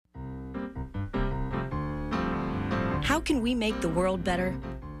How can we make the world better?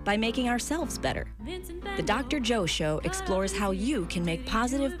 By making ourselves better. The Dr. Joe Show explores how you can make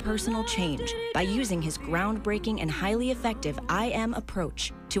positive personal change by using his groundbreaking and highly effective I Am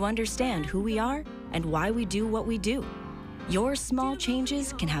approach to understand who we are and why we do what we do. Your small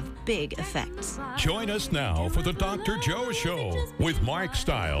changes can have big effects. Join us now for the Dr. Joe Show with Mark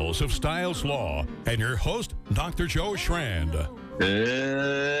Stiles of Stiles Law and your host, Dr. Joe Schrand.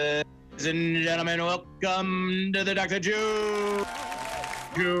 Ladies and gentlemen, welcome to the Dr. Joe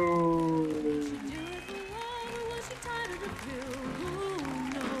Show.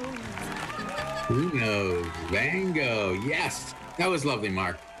 Who knows? Vango. Yes. That was lovely,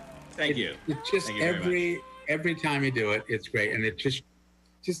 Mark. Thank you. It's just Thank you every time you do it, it's great. And it just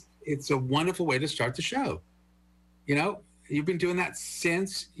it's a wonderful way to start the show. You know, you've been doing that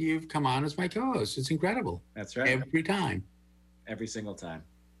since you've come on as my co-host. It's incredible. That's right. Every time. Every single time.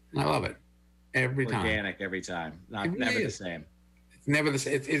 I love it. Every time. Organic every time. Never the same. It's never the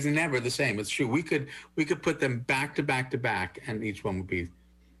same. It's never the same. It's true. We could put them back to back to back, and each one would be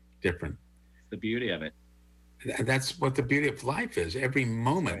different. The beauty of it. That's what the beauty of life is. Every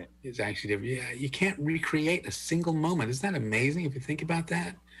moment is actually different. Yeah, you can't recreate a single moment. Isn't that amazing if you think about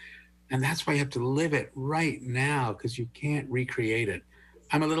that? And that's why you have to live it right now, because you can't recreate it.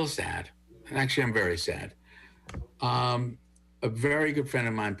 I'm a little sad. Actually, I'm very sad. A very good friend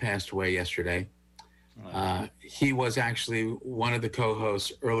of mine passed away yesterday. He was actually one of the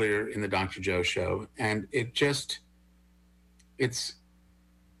co-hosts earlier in the Dr. Joe Show. And it's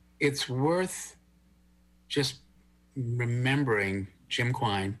worth just remembering Jim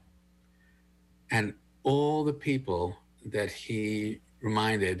Quine and all the people that he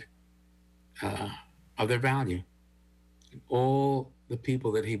reminded of their value, all the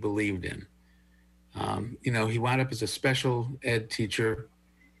people that he believed in. He wound up as a special ed teacher,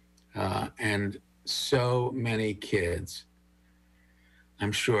 and so many kids,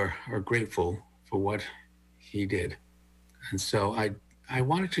 I'm sure, are grateful for what he did. And so I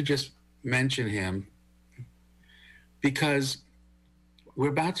wanted to just mention him because we're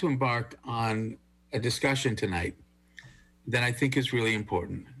about to embark on a discussion tonight that I think is really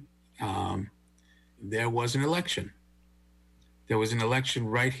important. There was an election. There was an election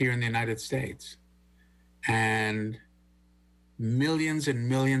right here in the United States. And millions and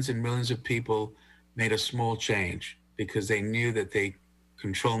millions and millions of people made a small change because they knew that they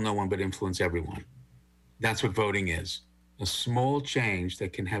control no one but influence everyone. That's what voting is. A small change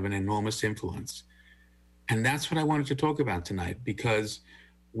that can have an enormous influence. And that's what I wanted to talk about tonight, because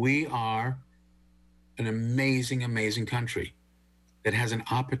we are an amazing, amazing country that has an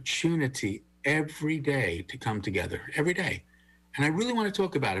opportunity every day to come together, every day. And I really want to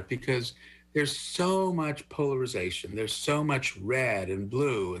talk about it because there's so much polarization. There's so much red and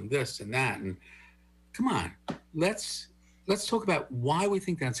blue and this and that. And come on, let's talk about why we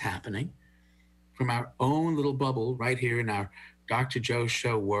think that's happening from our own little bubble right here in our Dr. Joe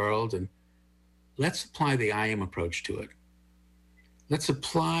Show world. And let's apply the I Am approach to it. Let's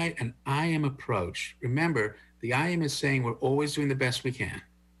apply an I Am approach. Remember, the I Am is saying we're always doing the best we can.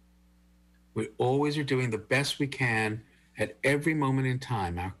 We always are doing the best we can at every moment in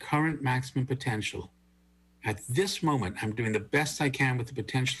time, our current maximum potential. At this moment, I'm doing the best I can with the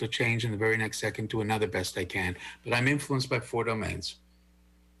potential to change in the very next second to another best I can. But I'm influenced by 4 domains.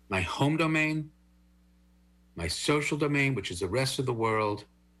 My home domain, my social domain, which is the rest of the world.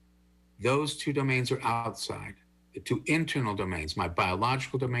 Those 2 domains are outside. The 2 internal domains, my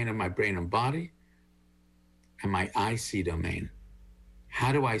biological domain of my brain and body, and my I see domain.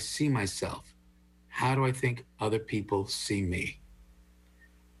 How do I see myself? How do I think other people see me?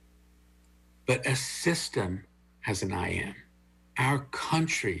 But a system has an I Am. Our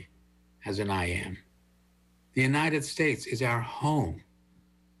country has an I Am. The United States is our home.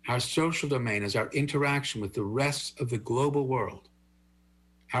 Our social domain is our interaction with the rest of the global world.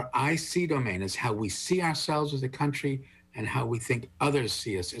 Our I see domain is how we see ourselves as a country and how we think others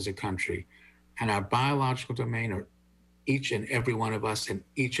see us as a country. And our biological domain are each and every one of us, and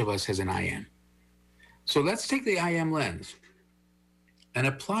each of us has an I Am. So let's take the I Am lens and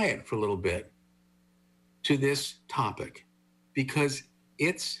apply it for a little bit to this topic, because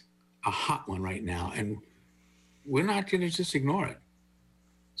it's a hot one right now, and we're not going to just ignore it.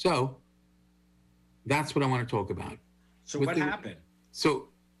 So that's what I want to talk about. So what happened? So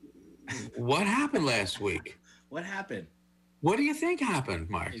what happened last week? What happened? What do you think happened,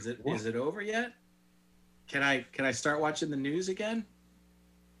 Mark? Is it over yet? Can I start watching the news again?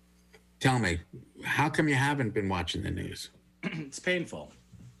 Tell me, how come you haven't been watching the news? It's painful.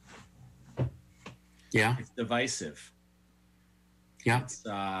 Yeah. It's divisive. Yeah.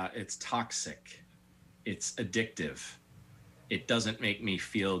 It's toxic. it's addictive. It doesn't make me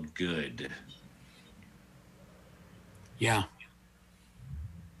feel good. Yeah.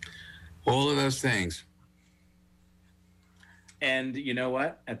 All of those things. And you know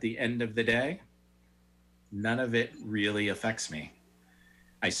what? At the end of the day, none of it really affects me.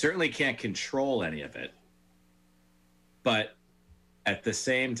 I certainly can't control any of it. But at the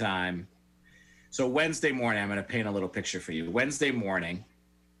same time, so Wednesday morning, I'm going to paint a little picture for you. Wednesday morning,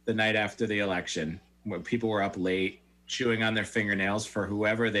 the night after the election, when people were up late, chewing on their fingernails for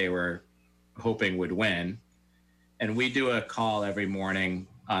whoever they were hoping would win. And we do a call every morning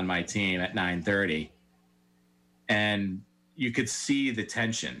on my team at 9:30. And you could see the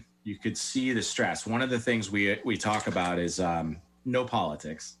tension. You could see the stress. One of the things we talk about is no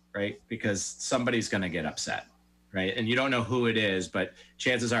politics, right? Because somebody's going to get upset, right? And you don't know who it is, but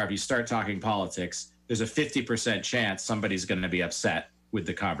chances are if you start talking politics, there's a 50% chance somebody's going to be upset with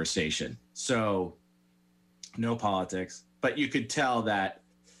the conversation. So no politics, but you could tell that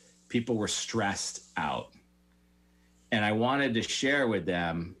people were stressed out. And I wanted to share with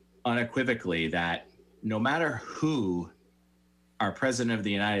them unequivocally that no matter who our president of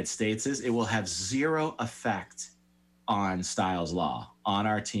the United States is, it will have zero effect on Styles Law, on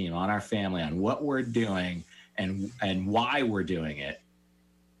our team, on our family, on what we're doing and why we're doing it.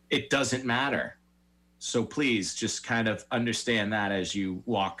 It doesn't matter. So please just kind of understand that as you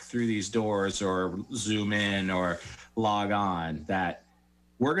walk through these doors or Zoom in or log on, that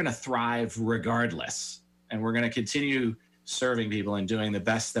we're going to thrive regardless. And we're going to continue serving people and doing the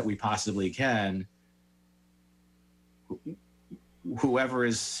best that we possibly can, whoever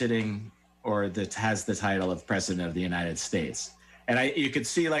is sitting or that has the title of President of the United States. And you could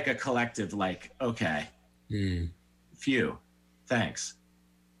see like a collective, like, okay, phew, thanks,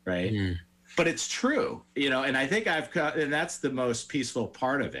 right? But it's true, and I think and that's the most peaceful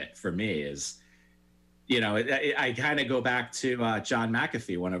part of it for me is, I kind of go back to John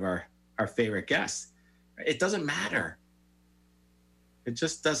McAfee, one of our favorite guests. It doesn't matter. It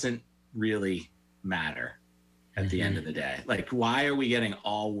just doesn't really matter at the end of the day. Like, why are we getting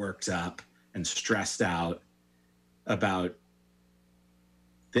all worked up and stressed out about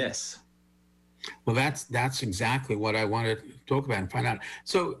this? Well, that's exactly what I want to talk about and find out.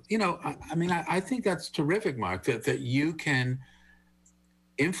 So, I think that's terrific, Mark, that you can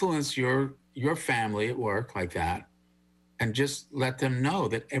influence your family at work like that and just let them know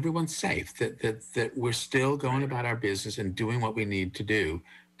that everyone's safe, that we're still going about our business and doing what we need to do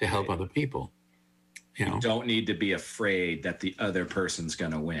to help other people. You don't need to be afraid that the other person's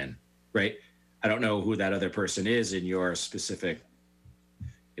going to win, right? I don't know who that other person is in your specific,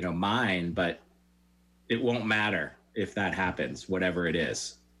 mind, but it won't matter if that happens, whatever it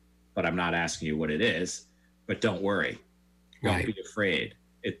is. But I'm not asking you what it is, but don't worry. Don't be afraid.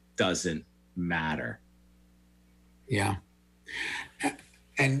 It doesn't matter. Yeah.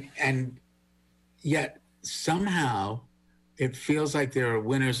 And yet somehow it feels like there are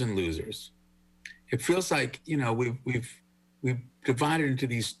winners and losers. It feels like, we've divided into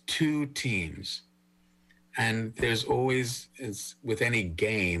these two teams. And there's always, as with any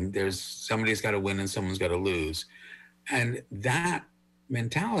game, there's somebody's got to win and someone's got to lose. And that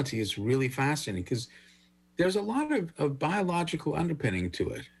mentality is really fascinating because there's a lot of biological underpinning to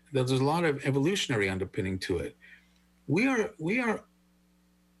it. There's a lot of evolutionary underpinning to it. We are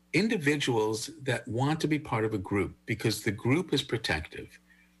individuals that want to be part of a group because the group is protective.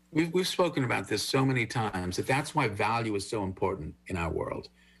 We've spoken about this so many times that's why value is so important in our world.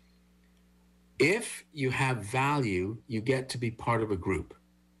 If you have value, you get to be part of a group.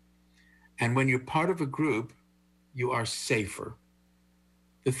 And when you're part of a group, you are safer.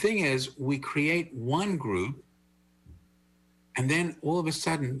 The thing is, we create one group, and then all of a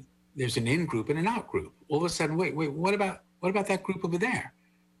sudden, there's an in-group and an out-group. All of a sudden, wait, what about that group over there?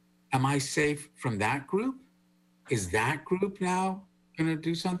 Am I safe from that group? Is that group now going to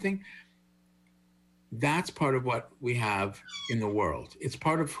do something? That's part of what we have in the world. It's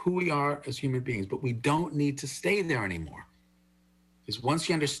part of who we are as human beings, but we don't need to stay there anymore. Because once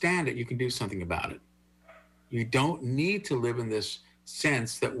you understand it, you can do something about it. You don't need to live in this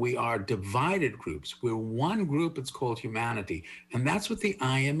sense that we are divided groups. We're one group, it's called humanity. And that's what the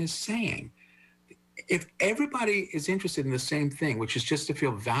I Am is saying. If everybody is interested in the same thing, which is just to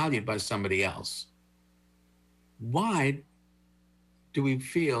feel valued by somebody else, why do we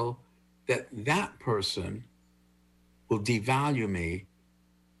feel that person will devalue me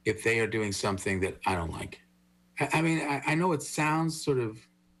if they are doing something that I don't like? I mean, I know it sounds sort of,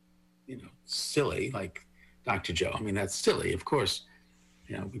 silly, like Dr. Joe. I mean, that's silly, of course.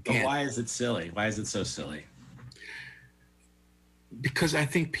 We can't. But why is it silly? Why is it so silly? Because I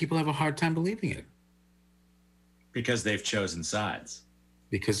think people have a hard time believing it. Because they've chosen sides.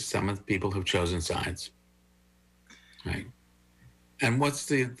 Because some of the people have chosen sides. Right. And what's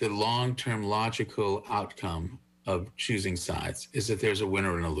the long-term logical outcome of choosing sides is that there's a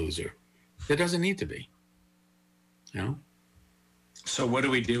winner and a loser. There doesn't need to be. You know? So what do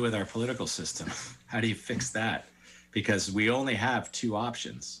we do with our political system? How do you fix that? Because we only have two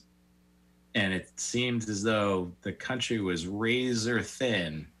options. And it seems as though the country was razor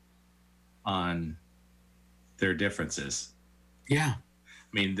thin on their differences. Yeah.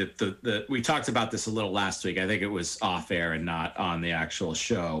 I mean, we talked about this a little last week. I think it was off air and not on the actual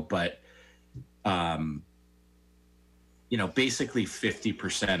show. But, basically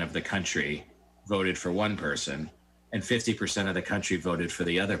 50% of the country voted for one person and 50% of the country voted for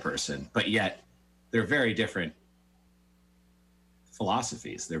the other person. But yet they're very different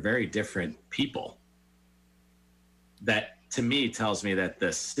philosophies. They're very different people. That, to me, tells me that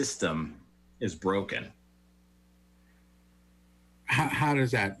the system is broken. How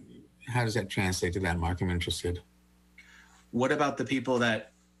does that translate to that, Mark? I'm interested. What about the people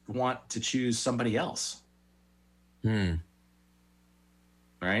that want to choose somebody else?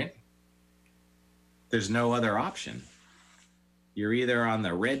 Right? There's no other option. You're either on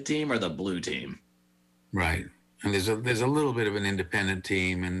the red team or the blue team. Right. And there's a little bit of an independent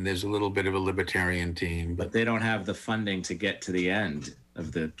team and there's a little bit of a libertarian team. But they don't have the funding to get to the end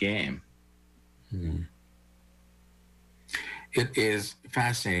of the game. It is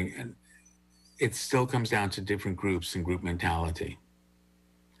fascinating. And it still comes down to different groups and group mentality.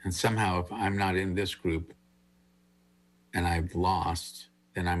 And somehow if I'm not in this group and I've lost,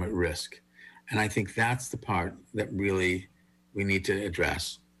 then I'm at risk. And I think that's the part that really we need to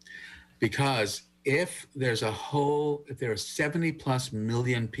address. Because if there are 70 plus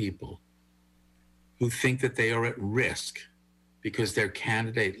million people who think that they are at risk because their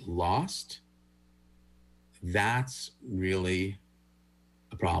candidate lost, that's really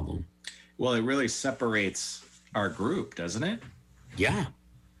a problem. Well, it really separates our group, doesn't it? Yeah,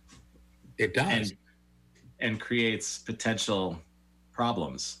 it does. And creates potential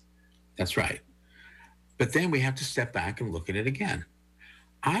problems. That's right. But then we have to step back and look at it again.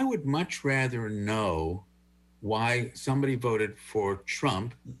 I would much rather know why somebody voted for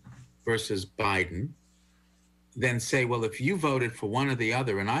Trump versus Biden than say, well, if you voted for one or the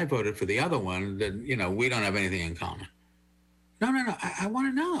other and I voted for the other one, then, we don't have anything in common. No. I want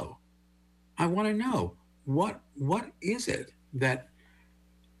to know. I want to know what is it that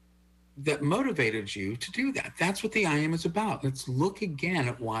motivated you to do that? That's what the I Am is about. Let's look again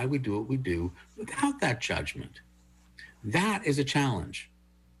at why we do what we do without that judgment. That is a challenge.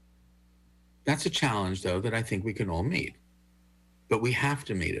 That's a challenge, though, that I think we can all meet. But we have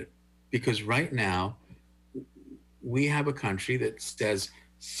to meet it because right now we have a country that says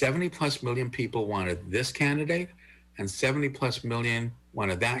 70 plus million people wanted this candidate and 70 plus million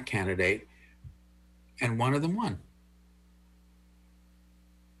wanted that candidate, and one of them won.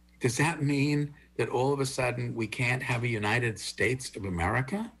 Does that mean that all of a sudden we can't have a United States of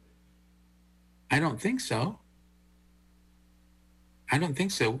America? I don't think so. I don't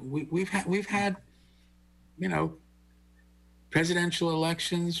think so. We've had, presidential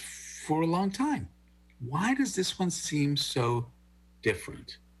elections for a long time. Why does this one seem so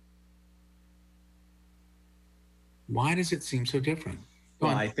different? Why does it seem so different?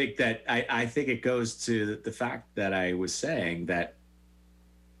 Well, I think that I think it goes to the fact that I was saying that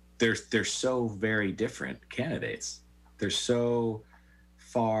they're so very different candidates. They're so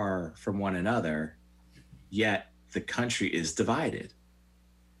far from one another, yet the country is divided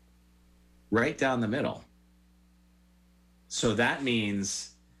right down the middle. So that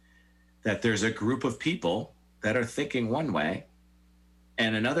means that there's a group of people that are thinking one way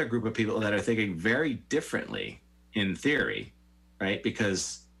and another group of people that are thinking very differently in theory, right?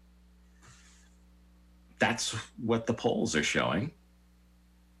 Because that's what the polls are showing.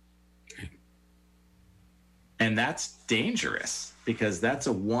 And that's dangerous because that's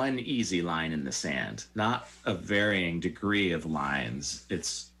a one easy line in the sand, not a varying degree of lines.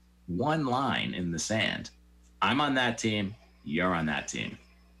 It's one line in the sand. I'm on that team. You're on that team.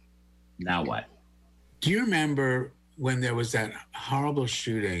 Now what? Do you remember when there was that horrible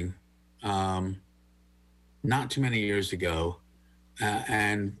shooting not too many years ago,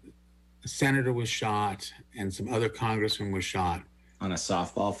 and a senator was shot and some other congressmen were shot? On a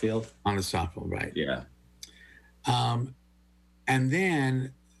softball field? On a softball, right. Yeah. And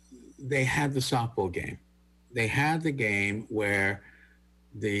then they had the softball game. They had the game where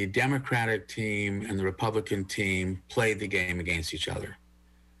the Democratic team and the Republican team played the game against each other.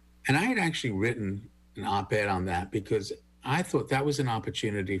 And I had actually written an op-ed on that because I thought that was an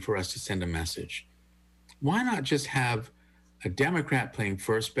opportunity for us to send a message. Why not just have a Democrat playing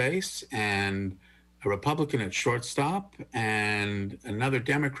first base and a Republican at shortstop and another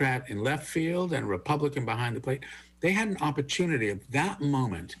Democrat in left field and a Republican behind the plate? They had an opportunity at that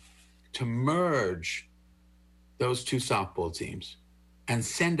moment to merge those two softball teams and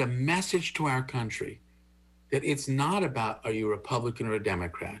send a message to our country that it's not about, are you a Republican or a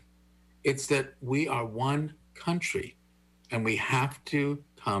Democrat? It's that we are one country and we have to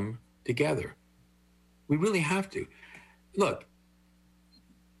come together. We really have to. Look,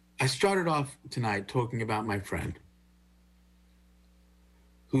 I started off tonight talking about my friend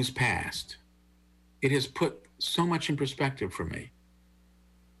who's passed. It has put so much in perspective for me,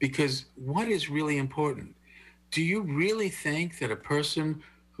 because what is really important? Do you really think that a person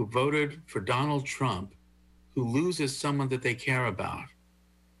who voted for Donald Trump, who loses someone that they care about,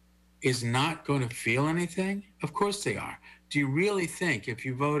 is not going to feel anything? Of course they are. Do you really think if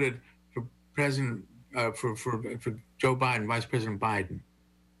you voted for President for Joe Biden, Vice President Biden,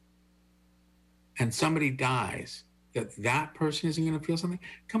 and somebody dies, that person isn't going to feel something?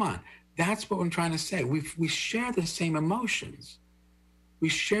 Come on, that's what I'm trying to say. We share the same emotions. We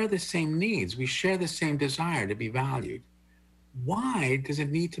share the same needs. We share the same desire to be valued. Why does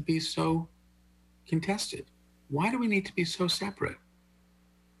it need to be so contested? Why do we need to be so separate?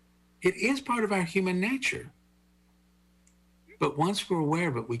 It is part of our human nature. But once we're aware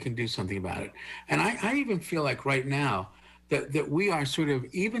of it, we can do something about it. And I even feel like right now that we are sort of,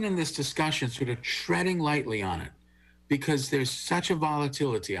 even in this discussion, sort of treading lightly on it, because there's such a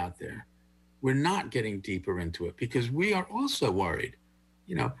volatility out there. We're not getting deeper into it because we are also worried.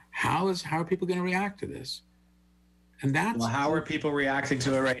 You know, how are people going to react to this? And that's... Well, how are people reacting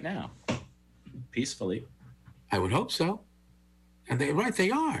to it right now? Peacefully. I would hope so. And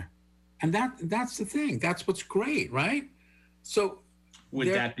they are. And that's the thing. That's what's great, right? So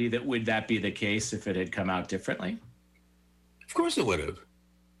would that be the case if it had come out differently? Of course it would have.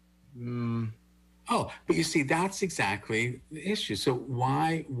 Oh, but you see, that's exactly the issue. So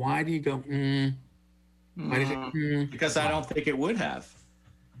why do you go, Why does it, Because I don't think it would have.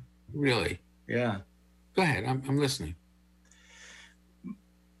 Really? Yeah. Go ahead. I'm listening.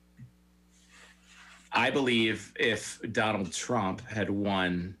 I believe if Donald Trump had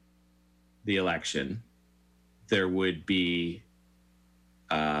won the election, there would be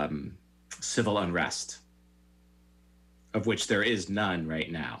civil unrest, of which there is none right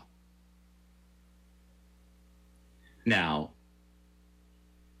now. Now,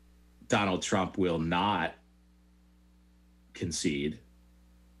 Donald Trump will not concede,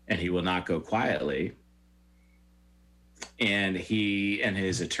 and he will not go quietly. And he and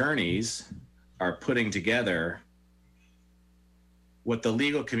his attorneys are putting together what the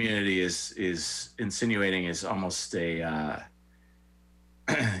legal community is insinuating is almost a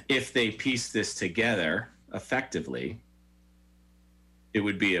if they piece this together effectively, it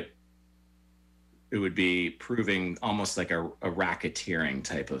would be proving almost like a racketeering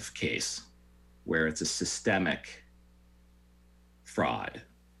type of case where it's a systemic fraud.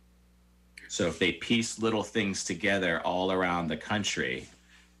 So if they piece little things together all around the country,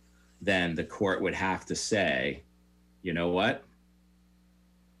 then the court would have to say, you know what?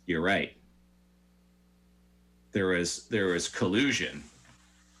 You're right. There was collusion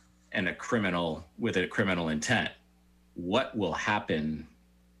and a criminal intent. What will happen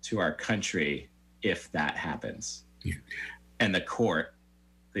to our country if that happens? Yeah. And the court,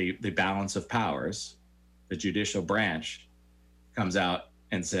 the balance of powers, the judicial branch comes out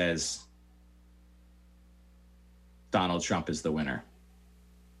and says, Donald Trump is the winner.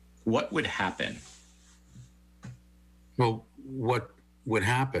 What would happen? Well, what would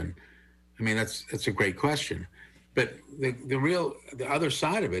happen? I mean, that's a great question. But the other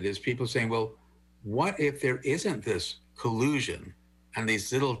side of it is people saying, well, what if there isn't this collusion and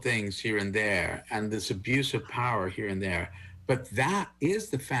these little things here and there and this abuse of power here and there? But that is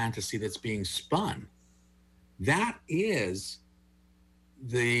the fantasy that's being spun. That is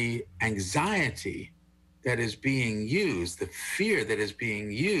the anxiety that is being used, the fear that is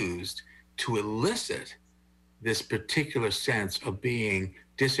being used to elicit this particular sense of being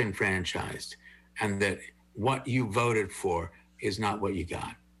disenfranchised, and that what you voted for is not what you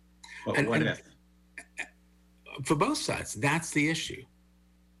got. Well, and what if? For both sides, that's the issue,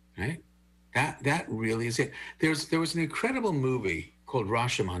 right? That really is it. There was an incredible movie called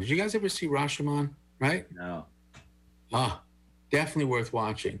Rashomon. Did you guys ever see Rashomon? Right? No. Ah, definitely worth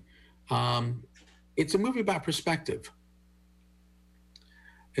watching. It's a movie about perspective.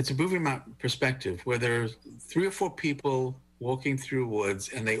 It's a movie about perspective where there's 3 or 4 people walking through woods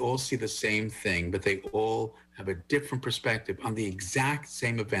and they all see the same thing, but they all have a different perspective on the exact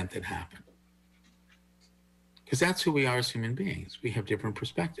same event that happened. because that's who we are as human beings. We have different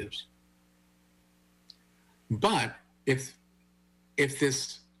perspectives. But if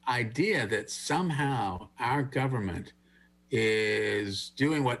this idea that somehow our government is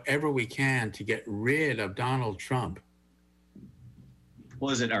doing whatever we can to get rid of Donald Trump.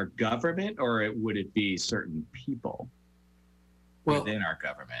 Well, is it our government, or would it be certain people within our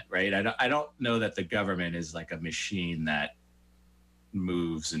government, right? I don't know that the government is like a machine that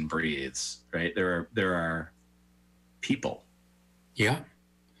moves and breathes, right? There are people. Yeah.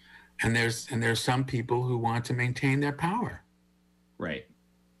 And there's some people who want to maintain their power. Right.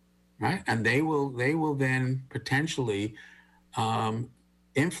 Right. And they will then potentially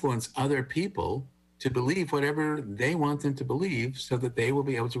influence other people to believe whatever they want them to believe so that they will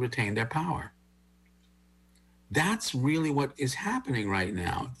be able to retain their power. That's really what is happening right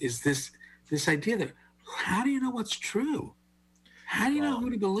now, is this idea that how do you know what's true? How do you know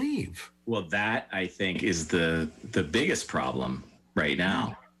who to believe? Well, that I think is the biggest problem right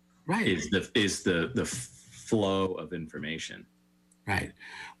now. Right. Is the flow of information. Right.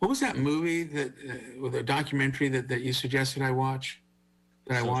 What was that movie that with a documentary that you suggested I watch?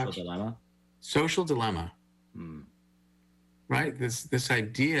 Social Dilemma. Social Dilemma. Hmm. Right. This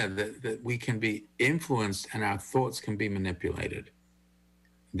idea that we can be influenced and our thoughts can be manipulated.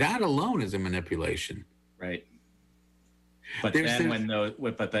 That alone is a manipulation. Right. But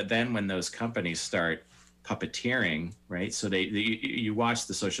then when those companies start puppeteering, right? So you watch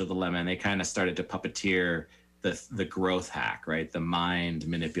the Social Dilemma, and they kind of started to puppeteer the growth hack, right? The mind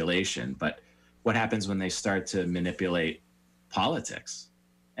manipulation. But what happens when they start to manipulate politics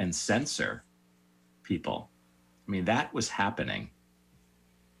and censor people? I mean, that was happening.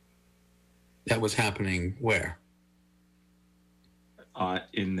 That was happening where? On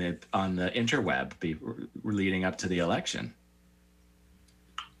the interweb, leading up to the election.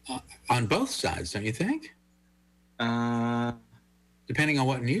 On both sides, don't you think? Depending on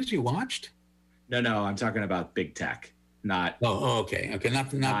what news you watched. No, I'm talking about big tech, not. Oh, okay,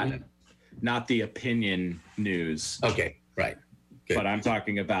 not the opinion news. Okay, right. Good. But I'm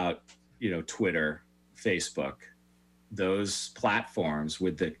talking about Twitter, Facebook, those platforms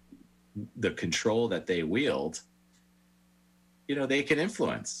with the control that they wield. They can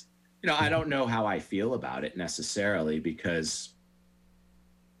influence. I don't know how I feel about it necessarily, because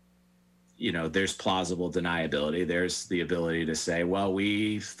there's plausible deniability. There's the ability to say, well,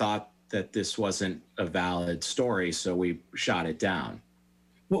 we thought that this wasn't a valid story, so we shot it down.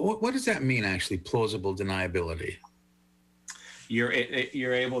 What does that mean, actually, plausible deniability? You're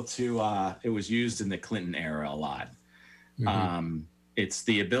able to, it was used in the Clinton era a lot. Mm-hmm. It's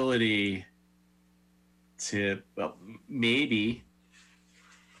the ability to, well, maybe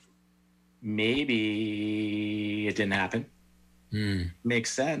it didn't happen.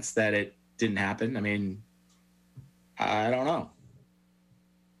 Makes sense that it didn't happen. I mean, I don't know.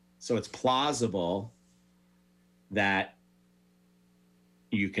 So it's plausible that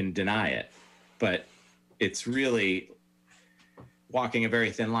you can deny it, but it's really walking a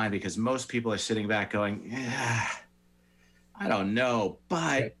very thin line, because most people are sitting back going, I don't know,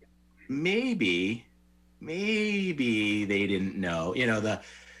 but maybe they didn't know. The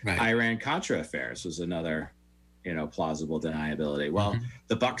Iran-Contra affairs was another, plausible deniability. Well,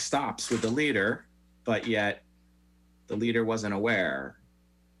 the buck stops with the leader, but yet the leader wasn't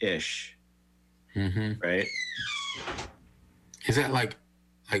aware-ish, right? Is that like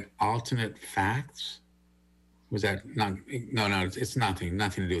alternate facts? Was that not? No, it's nothing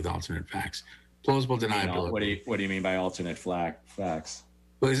to do with alternate facts. Plausible deniability. What do you mean by alternate facts?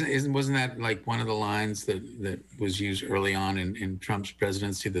 Well, wasn't that like one of the lines that was used early on in Trump's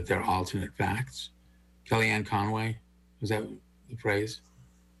presidency, that they're alternate facts? Kellyanne Conway, was that the phrase?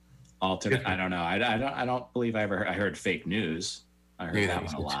 Alternate. I don't know. I don't believe I heard fake news. I heard that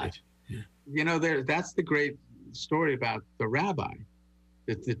one a lot. Yeah. That's the great story about the rabbi.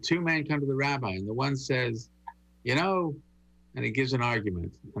 That the two men come to the rabbi, and the one says, and he gives an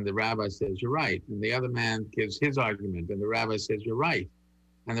argument, and the rabbi says, you're right. And the other man gives his argument, and the rabbi says, you're right.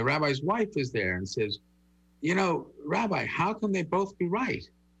 And the rabbi's wife is there and says, Rabbi, how can they both be right?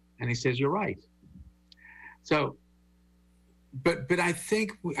 And he says, you're right. So, but I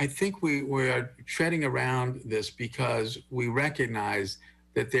think we are treading around this because we recognize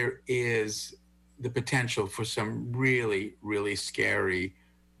that there is the potential for some really, really scary,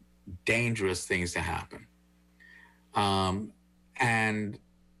 dangerous things to happen. And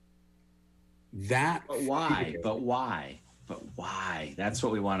that. But why? But why? That's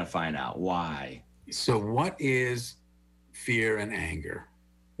what we want to find out. Why? So what is fear and anger?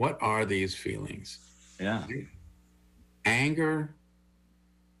 What are these feelings? Yeah. Anger,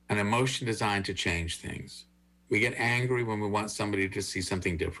 an emotion designed to change things. We get angry when we want somebody to see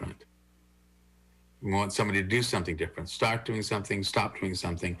something different. We want somebody to do something different, start doing something, stop doing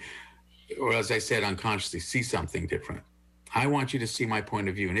something, or as I said, unconsciously, see something different. I want you to see my point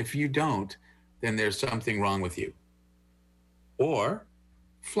of view. And if you don't, then there's something wrong with you. Or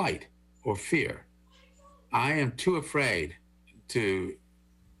flight or fear. I am too afraid to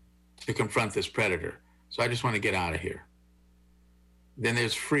confront this predator, so I just want to get out of here. Then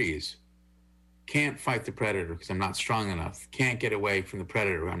there's freeze. Can't fight the predator because I'm not strong enough. Can't get away from the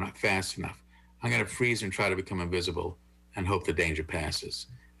predator. I'm not fast enough. I'm going to freeze and try to become invisible and hope the danger passes.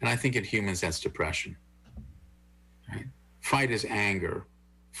 And I think in humans, that's depression. Right? Fight is anger.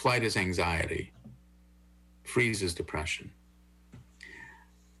 Flight is anxiety. Freeze is depression.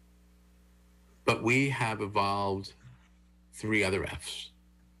 But we have evolved 3 other F's.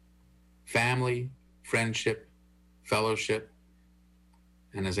 Family, friendship, fellowship,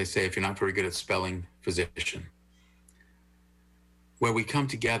 and as I say, if you're not very good at spelling, physician, where we come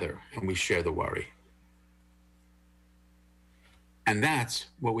together and we share the worry. And that's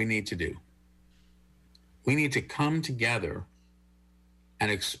what we need to do. We need to come together and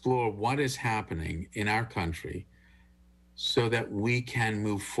explore what is happening in our country so that we can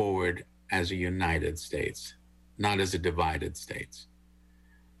move forward as a united states, not as a divided states.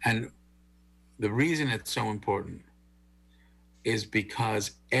 And the reason it's so important is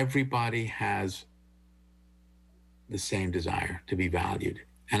because everybody has the same desire to be valued.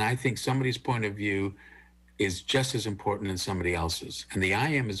 And I think somebody's point of view is just as important as somebody else's. And the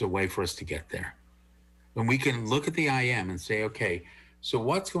IM is a way for us to get there. When we can look at the IM and say, okay, so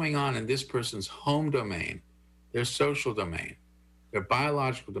what's going on in this person's home domain, their social domain, their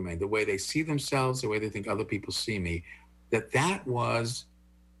biological domain, the way they see themselves, the way they think other people see me, that was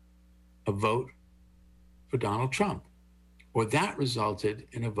a vote for Donald Trump, or that resulted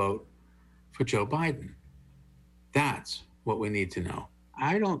in a vote for Joe Biden. That's what we need to know.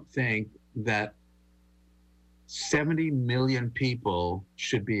 I don't think that 70 million people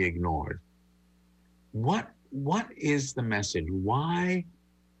should be ignored. What is the message? Why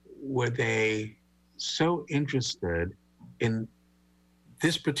were they so interested in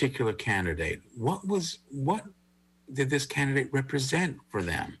this particular candidate? What did this candidate represent for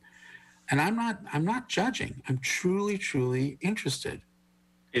them? And I'm not judging. I'm truly interested.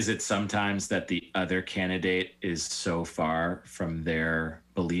 Is it sometimes that the other candidate is so far from their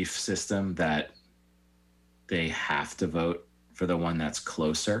belief system that they have to vote for the one that's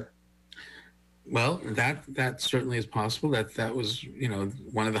closer? Well, that certainly is possible. That was,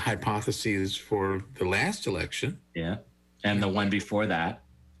 one of the hypotheses for the last election. Yeah. And the one before that,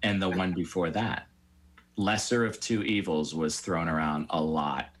 and the one before that. Lesser of two evils was thrown around a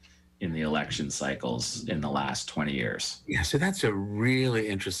lot in the election cycles in the last 20 years. Yeah, so that's a really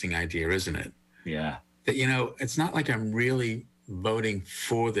interesting idea, isn't it? Yeah. That, it's not like I'm really voting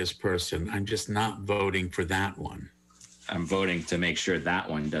for this person. I'm just not voting for that one. I'm voting to make sure that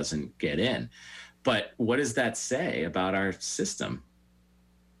one doesn't get in. But what does that say about our system?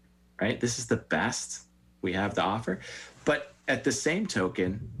 Right? This is the best we have to offer. But at the same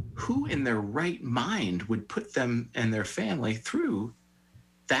token, who in their right mind would put them and their family through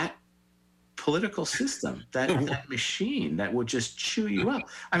that political system, that machine that would just chew you up?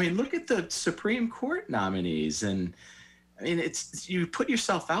 I mean, look at the Supreme Court nominees. And I mean, you put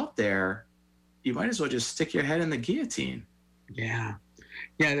yourself out there, you might as well just stick your head in the guillotine. Yeah.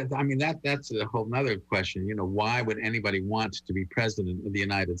 Yeah, I mean, that's a whole nother question. Why would anybody want to be president of the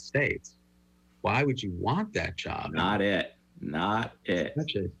United States? Why would you want that job? Not it.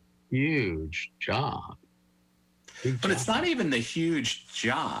 Such a huge job. But it's not even the huge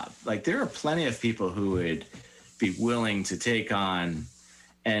job. Like, there are plenty of people who would be willing to take on,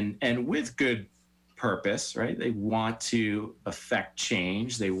 and with good purpose, right? They want to affect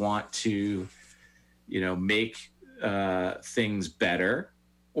change. They want to, make things better,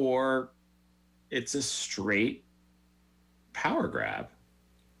 or it's a straight power grab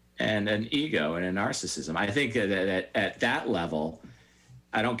and an ego and a narcissism. I think that at that level,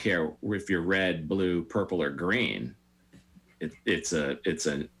 I don't care if you're red, blue, purple, or green. It's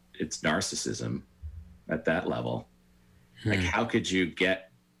narcissism at that level. Like, how could you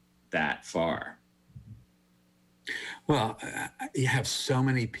get that far? Well, you have so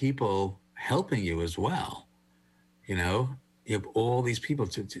many people helping you as well. You have all these people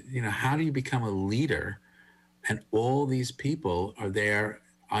how do you become a leader? And all these people are there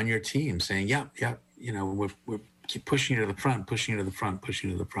on your team saying, yep, we're keep pushing you to the front,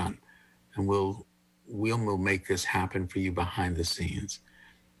 and we'll make this happen for you behind the scenes.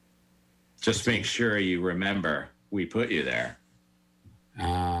 Just make sure you remember we put you there.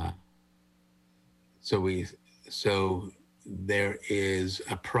 So So there is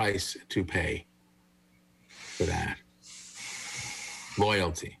a price to pay for that.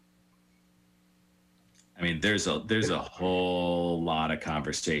 Loyalty. I mean, there's a whole lot of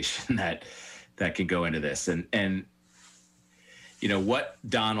conversation that can go into this. And you know, what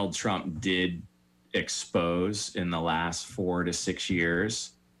Donald Trump did expose in the last 4 to 6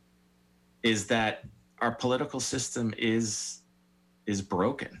 years is that our political system is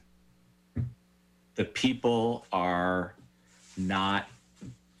broken. The people are not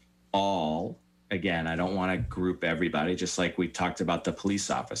all, again, I don't want to group everybody, just like we talked about the police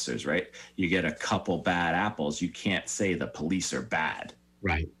officers, right? You get a couple bad apples, you can't say the police are bad.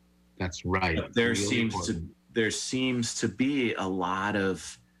 Right. That's right. But there seems to be a lot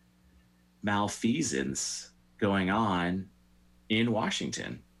of malfeasance going on in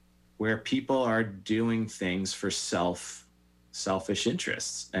Washington, where people are doing things for selfish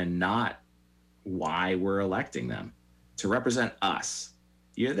interests and not why we're electing them to represent us.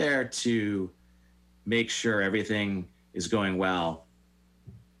 You're there to make sure everything is going well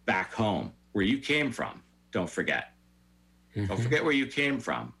back home where you came from. Don't forget. Mm-hmm. Don't forget where you came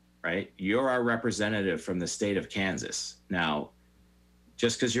from, right? You're our representative from the state of Kansas. Now,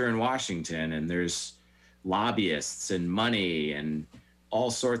 just because you're in Washington and there's lobbyists and money and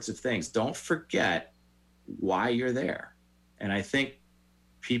all sorts of things, don't forget why you're there. And I think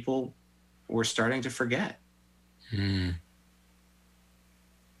people were starting to forget. And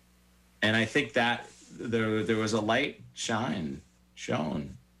I think that there was a light shown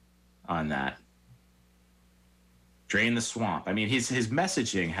on that. Drain the swamp. I mean, his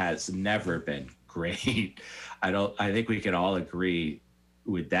messaging has never been great. I think we could all agree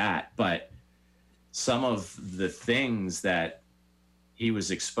with that. But some of the things that he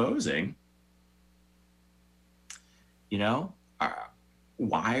was exposing, you know,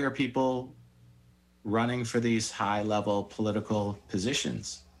 why are people running for these high-level political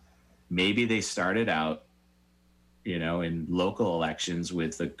positions? Maybe they started out, you know, in local elections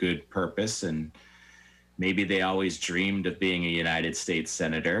with a good purpose, and maybe they always dreamed of being a United States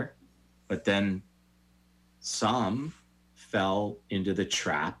senator, but then some fell into the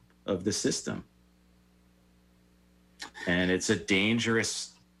trap of the system. And it's a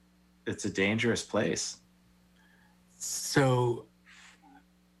dangerous place. So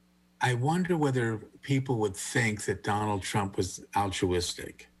I wonder whether people would think that Donald Trump was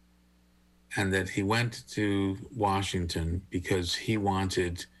altruistic and that he went to Washington because he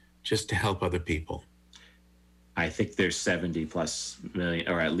wanted just to help other people. I think there's 70 plus million,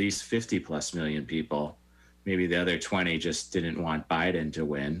 or at least 50 plus million people. Maybe the other 20 just didn't want Biden to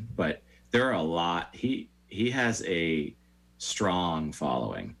win, but there are a lot. He has a strong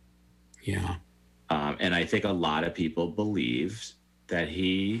following. Yeah. And I think a lot of people believed that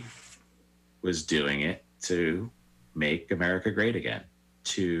he was doing it to make America great again,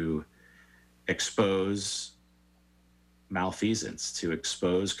 to expose malfeasance, to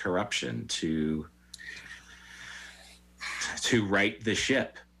expose corruption, to right the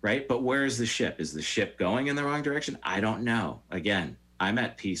ship, right? But where is the ship? Is the ship going in the wrong direction? I don't know. Again, I'm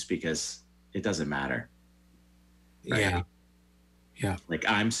at peace because it doesn't matter. Right? Yeah. Yeah. Like,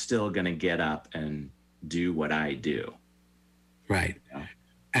 I'm still going to get up and do what I do. Right. You know?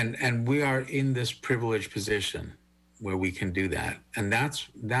 And we are in this privileged position where we can do that. And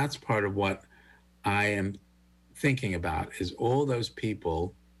that's part of what I am thinking about, is all those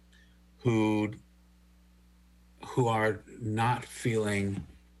people who are not feeling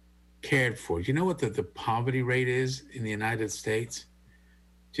cared for. Do you know what the poverty rate is in the United States?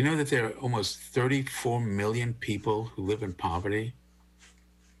 Do you know that there are almost 34 million people who live in poverty?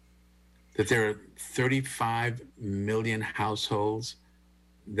 That there are 35 million households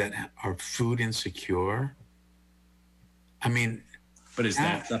that are food insecure? I mean, but is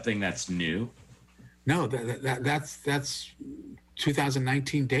that something that's new? No, that's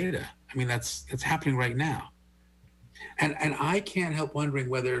 2019 data. I mean, that's happening right now. And I can't help wondering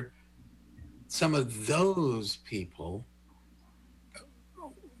whether some of those people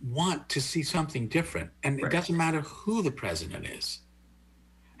want to see something different. And It doesn't matter who the president is.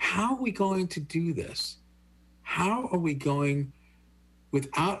 How are we going to do this? How are we going,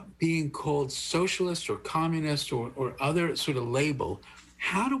 without being called socialist or communist or other sort of label,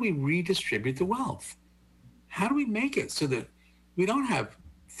 how do we redistribute the wealth? How do we make it so that we don't have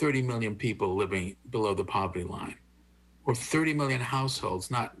 30 million people living below the poverty line, or 30 million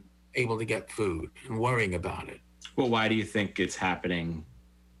households not able to get food and worrying about it? Well, why do you think it's happening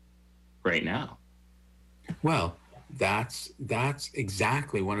right now? Well, that's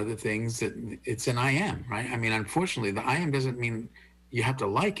exactly one of the things that it's an IM, right? I mean, unfortunately, the IM doesn't mean you have to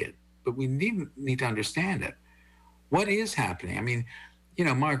like it, but we need to understand it. What is happening? I mean,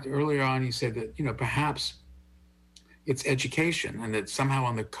 Mark, earlier on you said that, perhaps it's education, and that somehow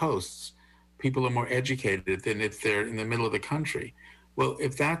on the coasts, people are more educated than if they're in the middle of the country. Well,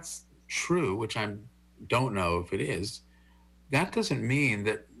 if that's true, which I don't know if it is, that doesn't mean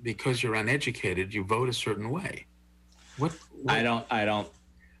that because you're uneducated, you vote a certain way. What? I don't.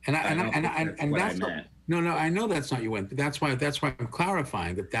 And that's what I meant. No, I know that's not you went. That's why I'm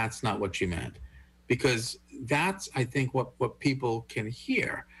clarifying that that's not what you meant, because that's, I think, what people can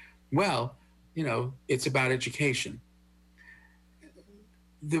hear. Well, it's about education.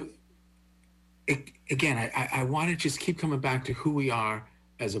 Again, I want to just keep coming back to who we are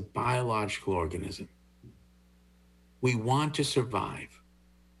as a biological organism. We want to survive.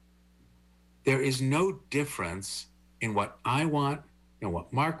 There is no difference in what I want, than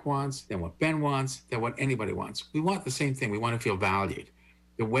what Mark wants, than what Ben wants, than what anybody wants. We want the same thing. We want to feel valued.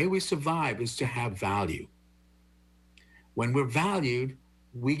 The way we survive is to have value. When we're valued,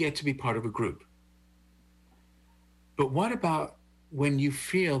 we get to be part of a group. But what about when you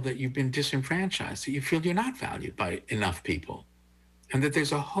feel that you've been disenfranchised, that you feel you're not valued by enough people, and that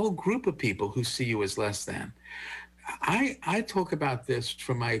there's a whole group of people who see you as less than? I talk about this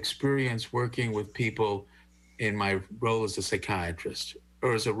from my experience working with people in my role as a psychiatrist,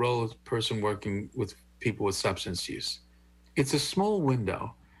 or as a role as a person working with people with substance use. It's a small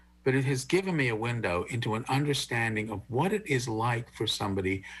window, but it has given me a window into an understanding of what it is like for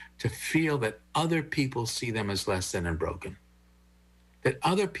somebody to feel that other people see them as less than and broken, that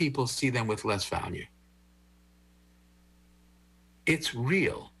other people see them with less value. It's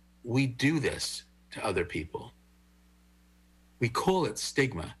real. We do this to other people. We call it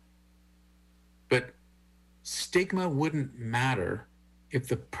stigma, but stigma wouldn't matter if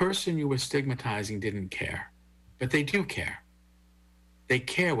the person you were stigmatizing didn't care, but they do care. They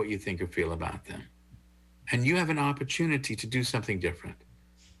care what you think or feel about them. And you have an opportunity to do something different,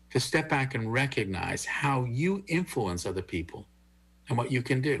 to step back and recognize how you influence other people and what you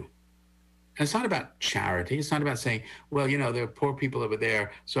can do. And it's not about charity. It's not about saying, well, there are poor people over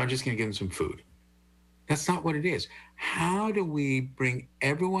there, so I'm just going to give them some food. That's not what it is. How do we bring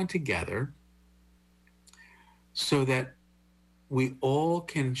everyone together so that we all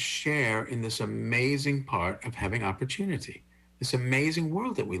can share in this amazing part of having opportunity, this amazing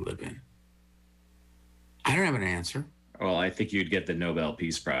world that we live in? I don't have an answer. Well, I think you'd get the Nobel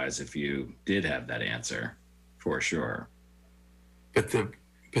Peace Prize if you did have that answer, for sure. But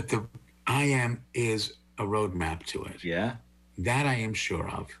the I am is a roadmap to it. Yeah. That I am sure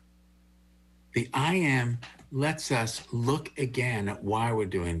of. The I am lets us look again at why we're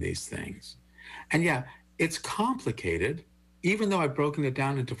doing these things. And yeah, it's complicated. Even though I've broken it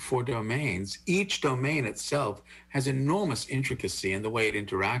down into 4 domains, each domain itself has enormous intricacy in the way it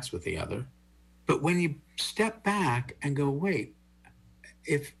interacts with the other. But when you step back and go, wait,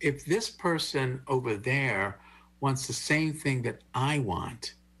 if this person over there wants the same thing that I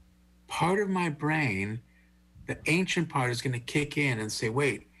want, part of my brain, the ancient part, is going to kick in and say,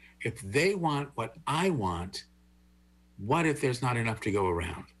 wait, if they want what I want, what if there's not enough to go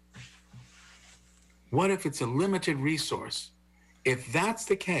around? What if it's a limited resource? If that's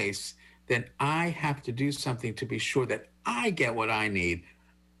the case, then I have to do something to be sure that I get what I need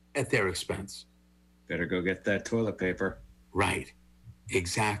at their expense. Better go get that toilet paper. Right,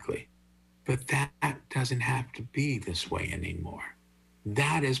 exactly. But that doesn't have to be this way anymore.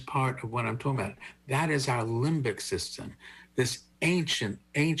 That is part of what I'm talking about. That is our limbic system, this ancient,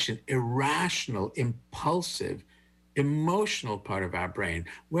 irrational, impulsive, emotional part of our brain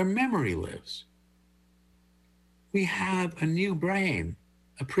where memory lives. We have a new brain,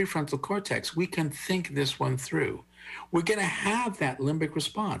 a prefrontal cortex. We can think this one through. We're going to have that limbic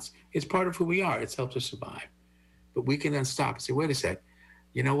response. It's part of who we are. It's helped us survive. But we can then stop and say, wait a sec,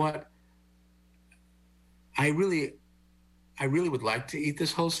 you know what? I really would like to eat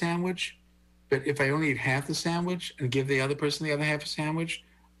this whole sandwich, but if I only eat half the sandwich and give the other person the other half a sandwich,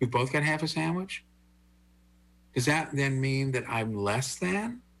 we both got half a sandwich? Does that then mean that I'm less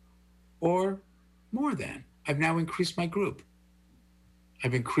than or more than? I've now increased my group.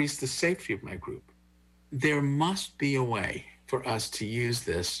 I've increased the safety of my group. There must be a way for us to use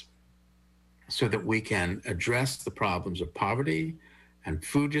this so that we can address the problems of poverty and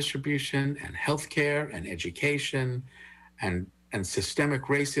food distribution and healthcare and education and systemic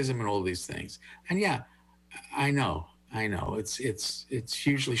racism and all these things. And yeah, I know, it's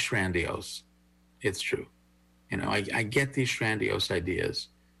hugely grandiose. It's true. I get these grandiose ideas,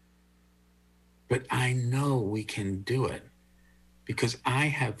 but I know we can do it because I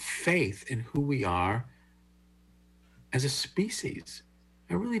have faith in who we are as a species.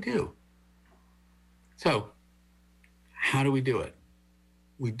 I really do. So How do we do it?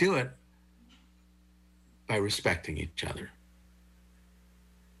 We do it by respecting each other,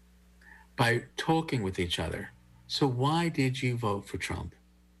 by talking with each other. So why did you vote for Trump?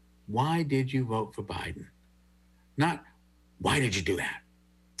 Why did you vote for Biden? Not, why did you do that?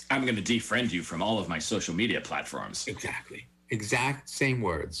 I'm going to defriend you from all of my social media platforms. Exactly. Exact same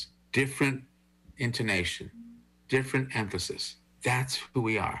words, different intonation, different emphasis. That's who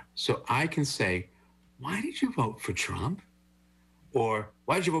we are. So I can say, why did you vote for Trump? Or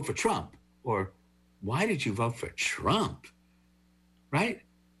why did you vote for Trump? Or why did you vote for Trump? Right?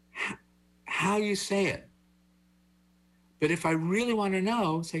 How you say it. But if I really want to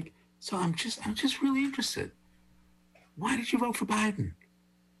know, it's like, so I'm just really interested. Why did you vote for Biden?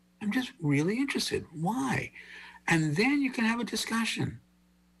 I'm just really interested. Why? And then you can have a discussion.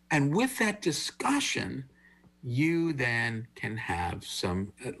 And with that discussion, you then can have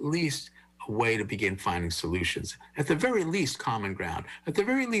some, at least a way to begin finding solutions. At the very least, common ground. At the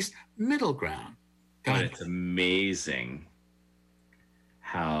very least, middle ground. But it's amazing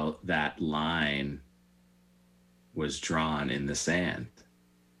how that line was drawn in the sand.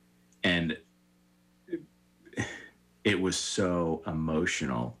 And it was so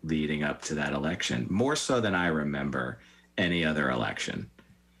emotional leading up to that election, more so than I remember any other election.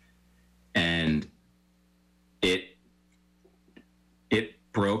 And it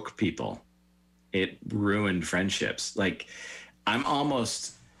broke people. It ruined friendships. Like, I'm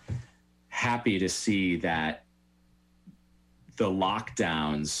almost happy to see that the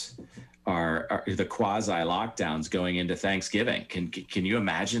lockdowns are the quasi lockdowns going into Thanksgiving. Can you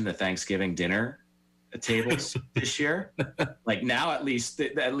imagine the Thanksgiving dinner tables this year? Like, now at least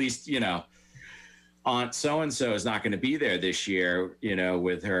you know, Aunt so and so is not going to be there this year, you know,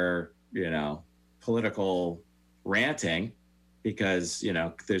 with her, you know, political ranting because, you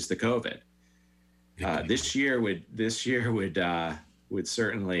know, there's the COVID. This year would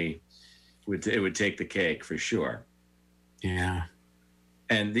certainly take the cake for sure. Yeah.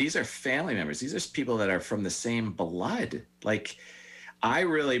 And these are family members. These are people that are from the same blood. Like, I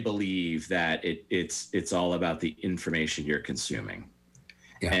really believe that it's all about the information you're consuming.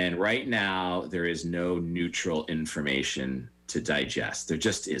 Yeah. And right now, there is no neutral information to digest. There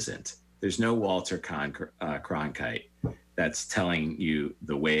just isn't. There's no Walter Cronkite that's telling you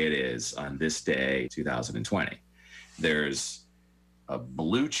the way it is on this day, 2020. There's a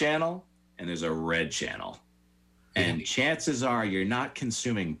blue channel and there's a red channel. And chances are you're not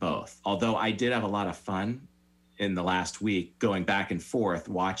consuming both. Although I did have a lot of fun in the last week going back and forth,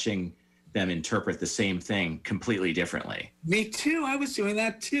 watching them interpret the same thing completely differently. Me too. I was doing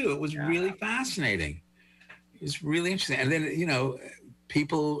that too. It was really fascinating. It was really interesting. And then, you know,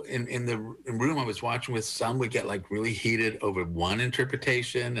 people in the room I was watching with, some would get like really heated over one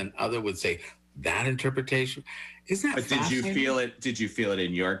interpretation and other would say that interpretation. Isn't that fascinating? Did you feel it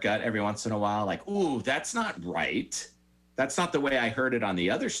in your gut every once in a while? Like, ooh, that's not right. That's not the way I heard it on the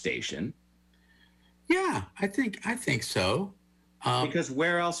other station. Yeah, I think so. Because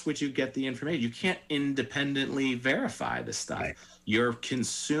where else would you get the information? You can't independently verify this stuff. Right. You're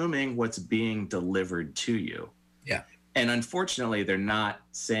consuming what's being delivered to you. Yeah. And unfortunately, they're not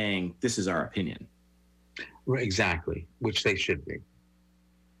saying this is our opinion. Right, exactly, which they should be.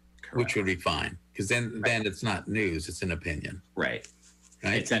 Correct. Which would be fine. Because then it's not news, it's an opinion. Right.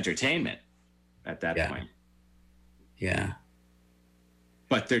 It's entertainment at that point. Yeah.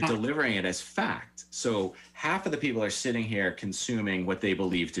 But they're delivering it as fact. So half of the people are sitting here consuming what they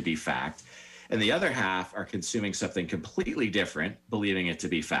believe to be fact, and the other half are consuming something completely different, believing it to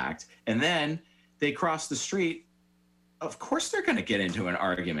be fact. And then they cross the street. Of course they're going to get into an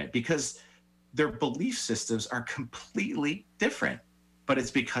argument because their belief systems are completely different. But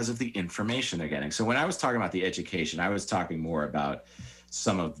it's because of the information they're getting. So when I was talking about the education, I was talking more about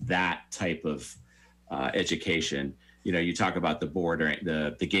some of that type of education. You know, you talk about the border,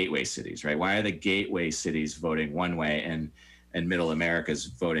 the gateway cities, right? Why are the gateway cities voting one way and middle America's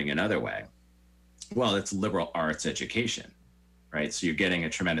voting another way? Well, it's liberal arts education, right? So you're getting a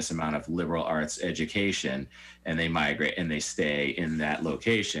tremendous amount of liberal arts education, and they migrate and they stay in that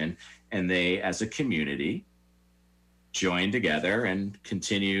location, and they, as a community, join together and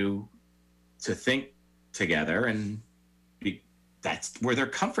continue to think together, and that's where their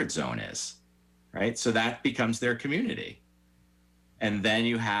comfort zone is, right? So that becomes their community. And then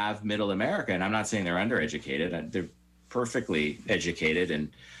you have middle America, and I'm not saying they're undereducated. They're perfectly educated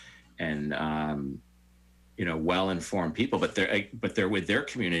and you know, well-informed people, but they're with their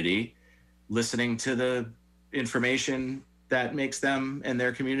community, listening to the information that makes them and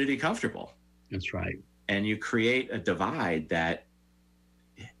their community comfortable. That's right. And you create a divide that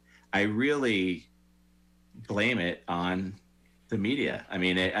I really blame it on the media. I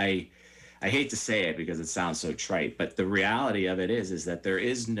mean, I hate to say it because it sounds so trite, but the reality of it is that there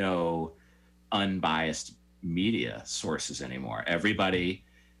is no unbiased media sources anymore. Everybody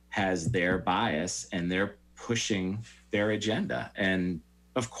has their bias and they're pushing their agenda. And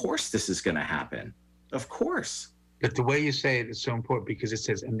of course this is going to happen. Of course. But the way you say it is so important, because it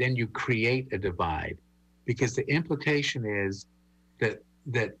says, and then you create a divide, because the implication is that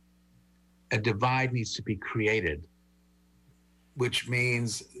a divide needs to be created, which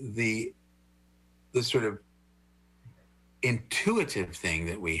means the sort of intuitive thing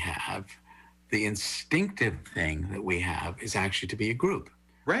that we have, the instinctive thing that we have, is actually to be a group,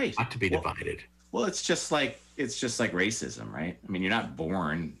 right? Not to be divided. Well, it's just like racism, right? I mean, you're not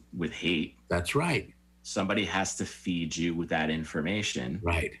born with hate. That's right. Somebody has to feed you with that information,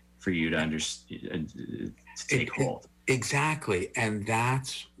 right, for you to understand, to take hold. Exactly, and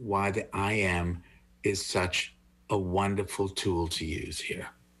that's why the I Am is such a wonderful tool to use here,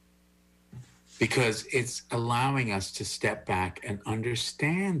 because it's allowing us to step back and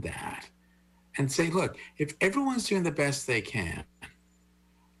understand that and say, look, if everyone's doing the best they can,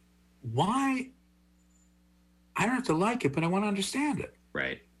 why? I don't have to like it, but I want to understand it.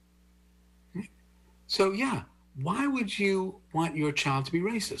 Right. So, yeah, why would you want your child to be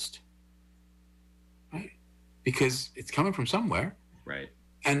racist? Right? Because it's coming from somewhere. Right.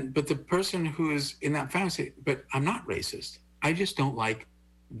 But the person who is in that family say, but I'm not racist. I just don't like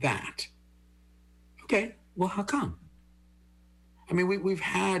that. Okay, well, how come? I mean, we've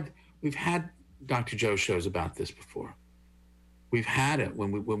had Dr. Joe shows about this before. We've had it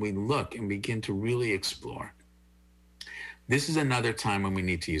when we look and begin to really explore. This is another time when we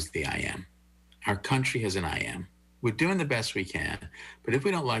need to use the I Am. Our country has an I Am. We're doing the best we can, but if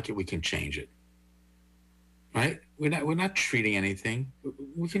we don't like it, we can change it. Right? We're not treating anything.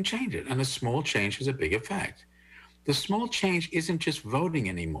 We can change it, and a small change has a big effect. The small change isn't just voting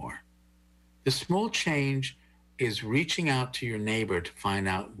anymore. The small change is reaching out to your neighbor to find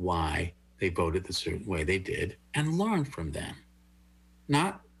out why they voted the certain way they did and learn from them.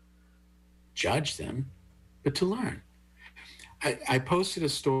 Not judge them, but to learn. I posted a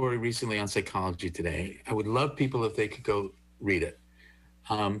story recently on Psychology Today. I would love people if they could go read it.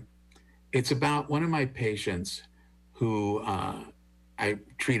 It's about one of my patients who I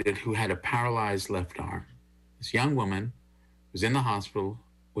treated, who had a paralyzed left arm. This young woman was in the hospital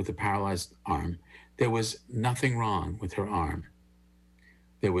with a paralyzed arm. There was nothing wrong with her arm.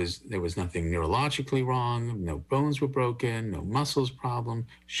 There was nothing neurologically wrong. No bones were broken, no muscles problem.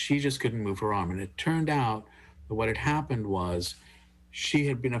 She just couldn't move her arm. And it turned out that what had happened was she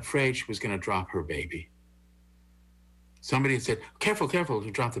had been afraid she was going to drop her baby. Somebody had said, careful, careful,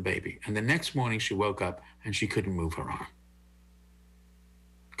 to drop the baby. And the next morning she woke up and she couldn't move her arm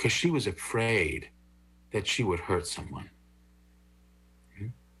because she was afraid that she would hurt someone.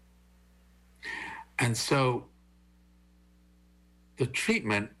 And so the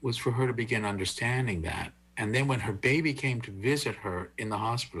treatment was for her to begin understanding that. And then when her baby came to visit her in the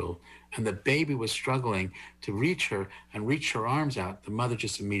hospital and the baby was struggling to reach her and reach her arms out, the mother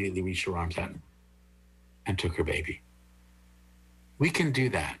just immediately reached her arms out and took her baby. We can do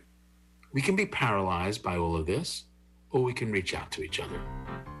that. We can be paralyzed by all of this, or we can reach out to each other.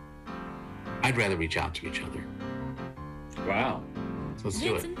 I'd rather reach out to each other. Wow. So let's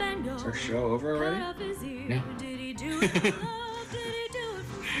do it. Is our show over already? Yeah.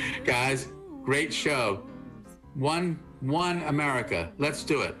 Guys, great show. One America. Let's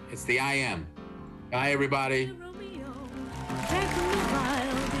do it. It's the I Am. Bye, everybody.